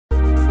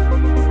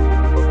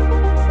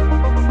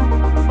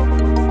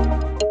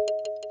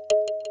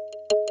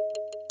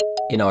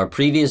In our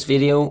previous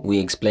video, we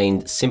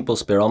explained simple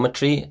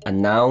spirometry, and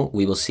now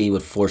we will see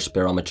what forced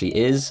spirometry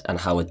is and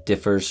how it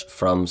differs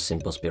from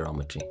simple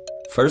spirometry.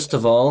 First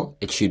of all,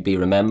 it should be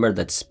remembered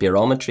that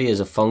spirometry is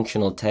a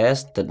functional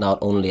test that not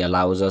only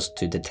allows us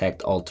to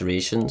detect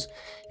alterations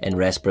in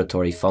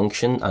respiratory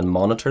function and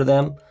monitor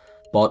them,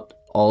 but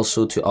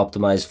also to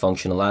optimize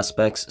functional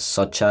aspects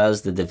such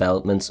as the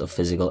developments of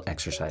physical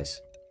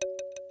exercise.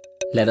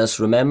 Let us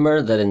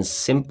remember that in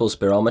simple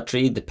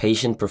spirometry, the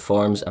patient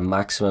performs a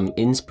maximum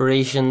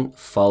inspiration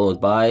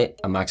followed by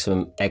a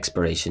maximum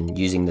expiration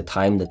using the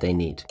time that they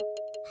need.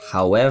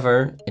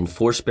 However, in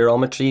forced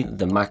spirometry,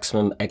 the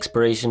maximum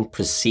expiration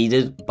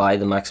preceded by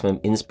the maximum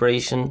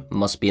inspiration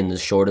must be in the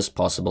shortest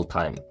possible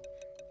time.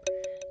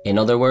 In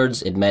other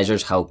words, it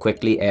measures how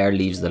quickly air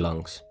leaves the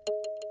lungs.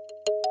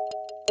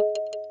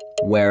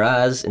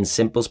 Whereas in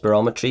simple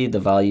spirometry, the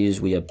values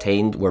we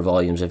obtained were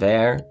volumes of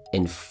air,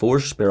 in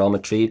forced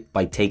spirometry,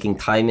 by taking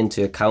time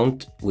into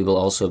account, we will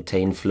also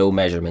obtain flow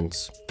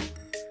measurements.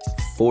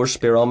 Forced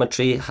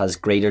spirometry has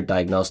greater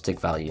diagnostic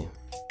value.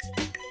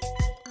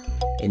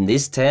 In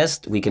this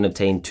test, we can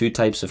obtain two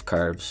types of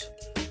curves,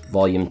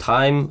 volume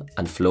time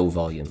and flow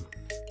volume.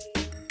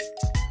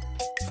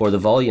 For the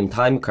volume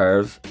time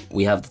curve,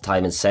 we have the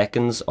time in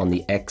seconds on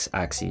the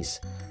x-axis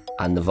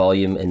and the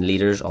volume in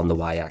litres on the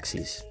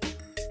y-axis.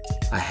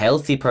 A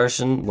healthy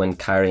person, when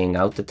carrying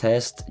out the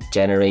test,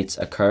 generates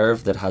a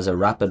curve that has a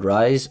rapid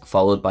rise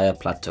followed by a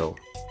plateau,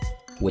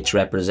 which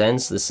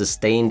represents the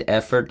sustained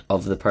effort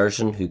of the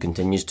person who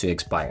continues to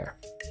expire.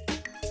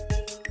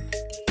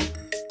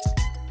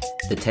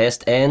 The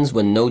test ends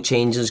when no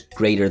changes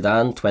greater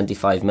than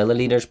 25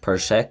 milliliters per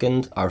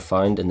second are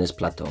found in this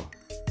plateau.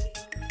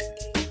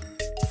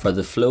 For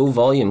the flow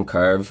volume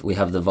curve, we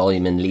have the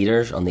volume in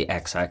litres on the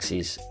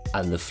x-axis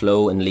and the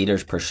flow in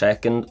litres per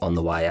second on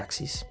the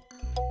y-axis.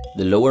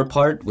 The lower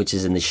part, which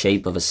is in the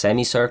shape of a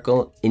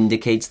semicircle,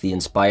 indicates the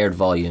inspired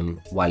volume,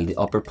 while the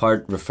upper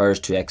part refers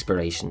to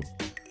expiration.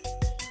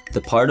 The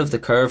part of the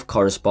curve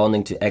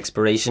corresponding to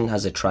expiration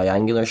has a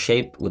triangular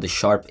shape with a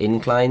sharp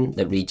incline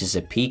that reaches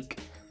a peak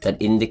that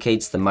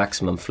indicates the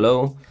maximum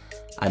flow,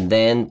 and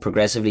then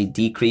progressively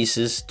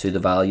decreases to the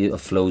value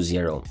of flow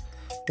 0,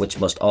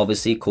 which must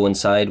obviously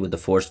coincide with the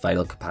forced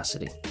vital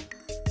capacity.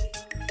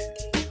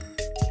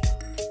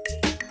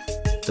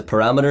 The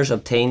parameters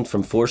obtained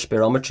from forced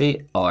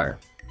spirometry are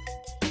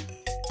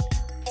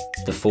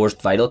the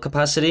forced vital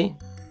capacity,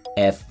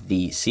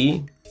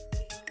 FVC,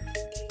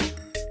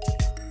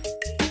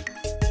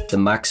 the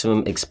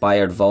maximum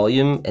expired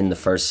volume in the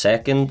first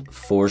second,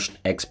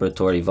 forced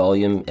expiratory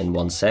volume in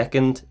 1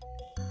 second,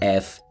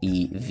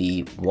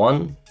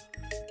 FEV1,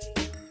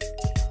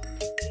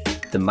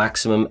 the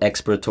maximum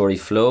expiratory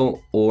flow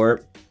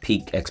or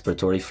peak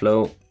expiratory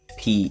flow,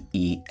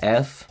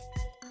 PEF,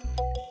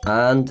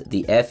 and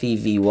the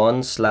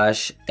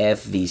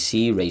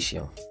FEV1/FVC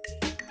ratio.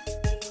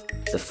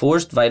 The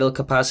forced vital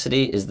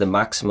capacity is the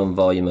maximum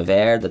volume of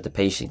air that the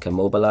patient can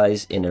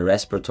mobilize in a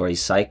respiratory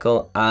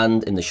cycle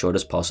and in the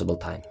shortest possible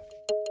time.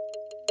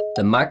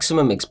 The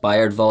maximum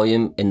expired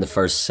volume in the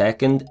first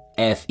second,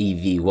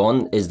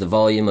 FEV1, is the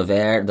volume of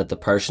air that the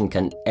person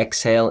can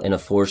exhale in a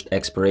forced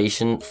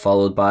expiration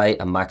followed by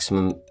a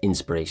maximum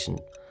inspiration.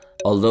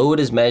 Although it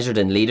is measured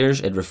in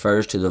litres, it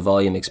refers to the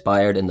volume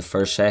expired in the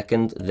first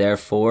second,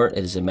 therefore it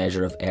is a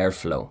measure of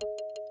airflow.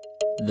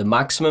 The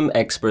maximum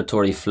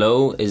expiratory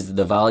flow is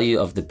the value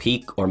of the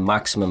peak or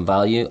maximum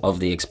value of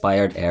the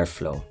expired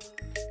airflow.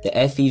 The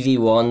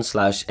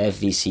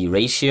FEV1/FVC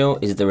ratio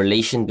is the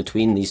relation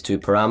between these two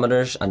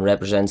parameters and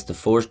represents the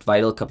forced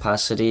vital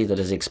capacity that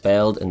is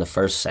expelled in the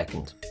first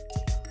second.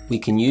 We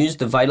can use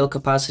the vital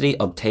capacity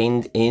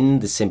obtained in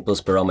the simple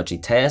spirometry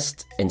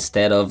test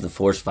instead of the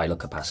forced vital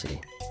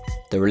capacity.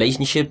 The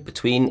relationship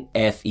between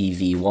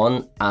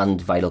FEV1 and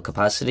vital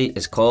capacity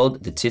is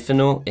called the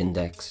Tifino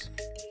index.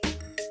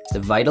 The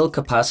vital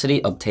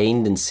capacity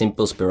obtained in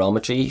simple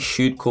spirometry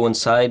should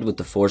coincide with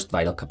the forced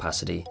vital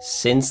capacity,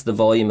 since the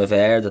volume of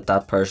air that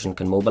that person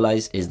can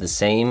mobilize is the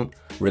same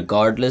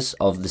regardless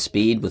of the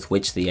speed with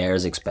which the air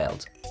is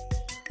expelled.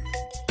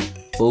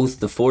 Both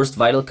the forced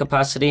vital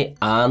capacity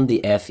and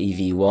the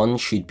FEV1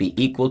 should be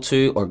equal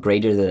to or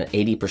greater than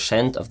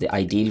 80% of the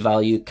ideal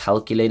value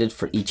calculated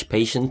for each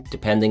patient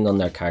depending on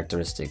their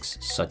characteristics,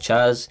 such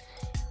as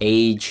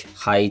age,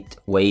 height,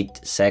 weight,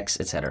 sex,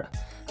 etc.,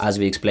 as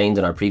we explained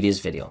in our previous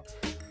video.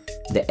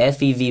 The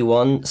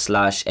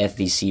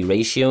FEV1/FVC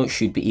ratio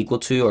should be equal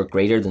to or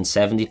greater than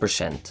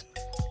 70%.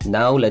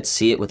 Now let's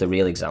see it with a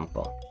real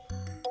example.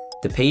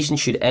 The patient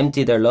should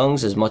empty their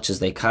lungs as much as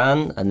they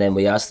can, and then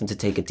we ask them to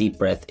take a deep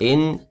breath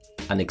in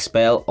and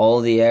expel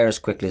all the air as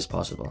quickly as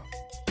possible.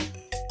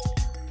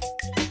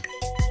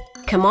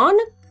 Come on.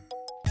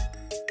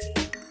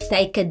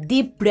 Take a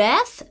deep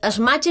breath as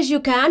much as you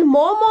can.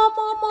 More.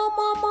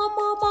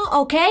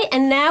 Okay,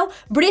 and now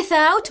breathe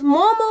out.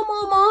 More.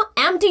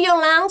 Empty your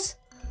lungs.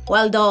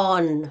 Well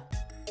done.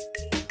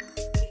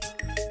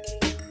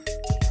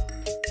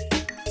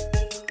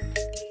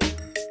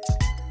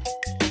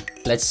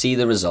 Let's see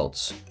the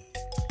results.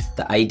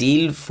 The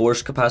ideal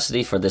force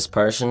capacity for this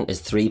person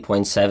is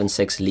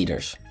 3.76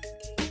 litres.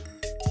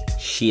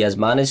 She has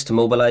managed to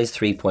mobilise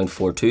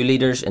 3.42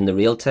 litres in the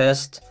real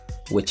test,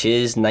 which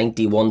is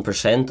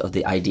 91% of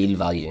the ideal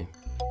value.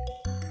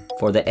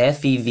 For the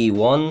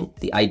FEV1,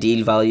 the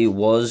ideal value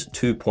was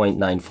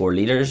 2.94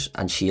 litres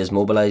and she has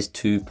mobilised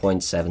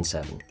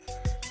 2.77,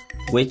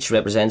 which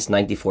represents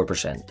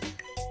 94%.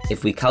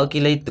 If we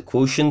calculate the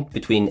quotient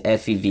between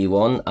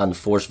FEV1 and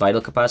force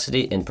vital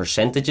capacity in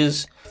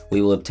percentages,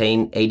 we will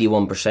obtain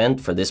 81%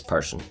 for this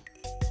person.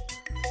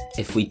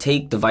 If we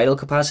take the vital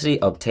capacity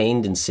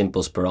obtained in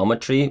simple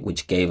spirometry,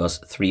 which gave us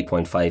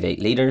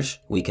 3.58 litres,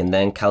 we can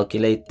then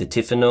calculate the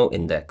Tifino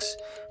index,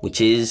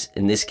 which is,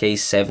 in this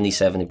case,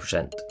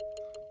 70%.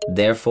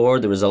 Therefore,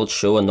 the results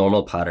show a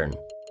normal pattern.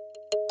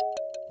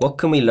 What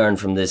can we learn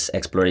from this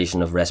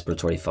exploration of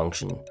respiratory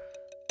function?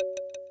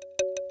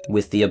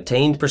 With the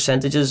obtained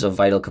percentages of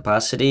vital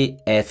capacity,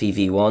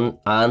 FEV1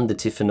 and the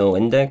Tifino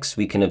index,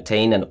 we can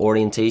obtain an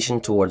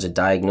orientation towards a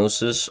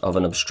diagnosis of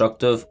an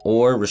obstructive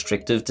or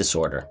restrictive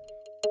disorder.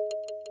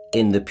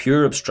 In the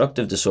pure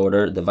obstructive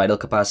disorder, the vital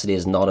capacity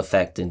is not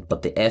affected,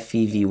 but the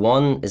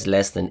FEV1 is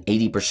less than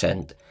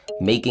 80%,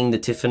 making the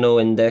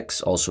Tifino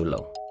index also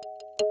low.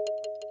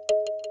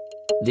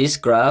 This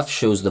graph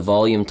shows the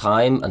volume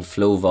time and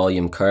flow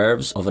volume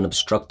curves of an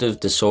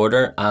obstructive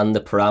disorder and the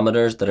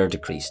parameters that are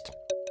decreased.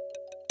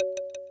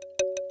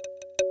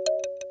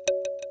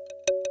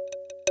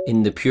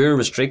 In the pure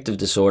restrictive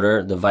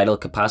disorder, the vital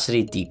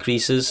capacity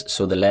decreases,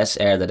 so the less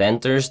air that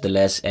enters, the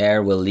less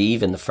air will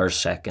leave in the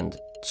first second.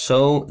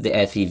 So the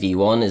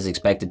FEV1 is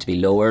expected to be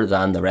lower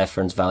than the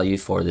reference value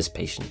for this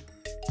patient.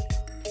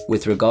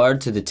 With regard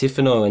to the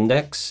Tifino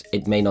index,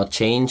 it may not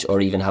change or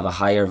even have a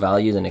higher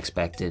value than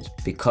expected,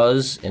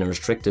 because in a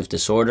restrictive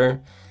disorder,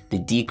 the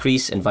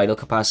decrease in vital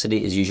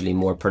capacity is usually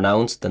more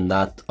pronounced than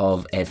that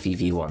of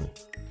FEV1.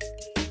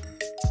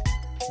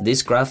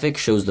 This graphic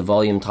shows the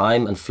volume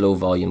time and flow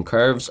volume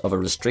curves of a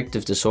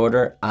restrictive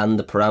disorder and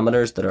the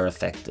parameters that are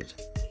affected.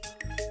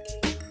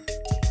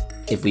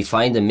 If we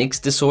find a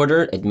mixed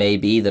disorder, it may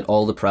be that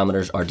all the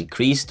parameters are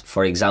decreased.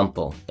 For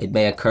example, it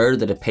may occur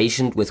that a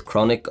patient with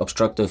chronic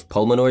obstructive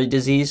pulmonary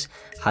disease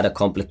had a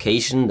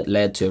complication that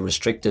led to a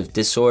restrictive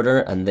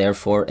disorder and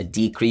therefore a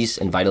decrease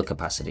in vital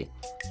capacity.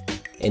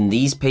 In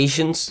these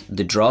patients,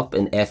 the drop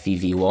in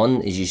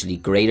FEV1 is usually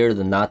greater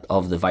than that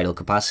of the vital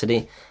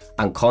capacity,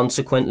 and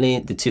consequently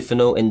the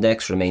Tifino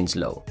index remains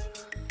low,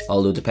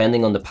 although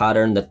depending on the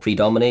pattern that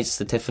predominates,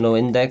 the Tifino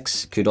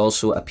index could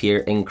also appear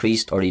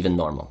increased or even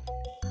normal.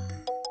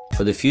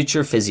 For the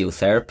future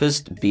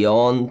physiotherapist,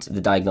 beyond the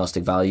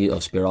diagnostic value of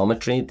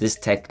spirometry, this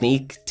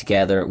technique,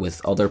 together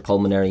with other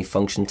pulmonary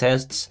function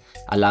tests,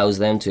 allows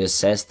them to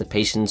assess the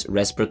patient's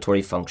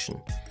respiratory function.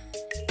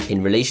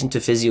 In relation to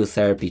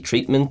physiotherapy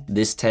treatment,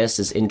 this test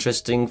is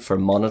interesting for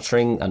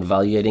monitoring and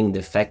evaluating the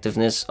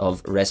effectiveness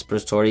of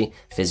respiratory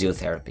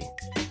physiotherapy.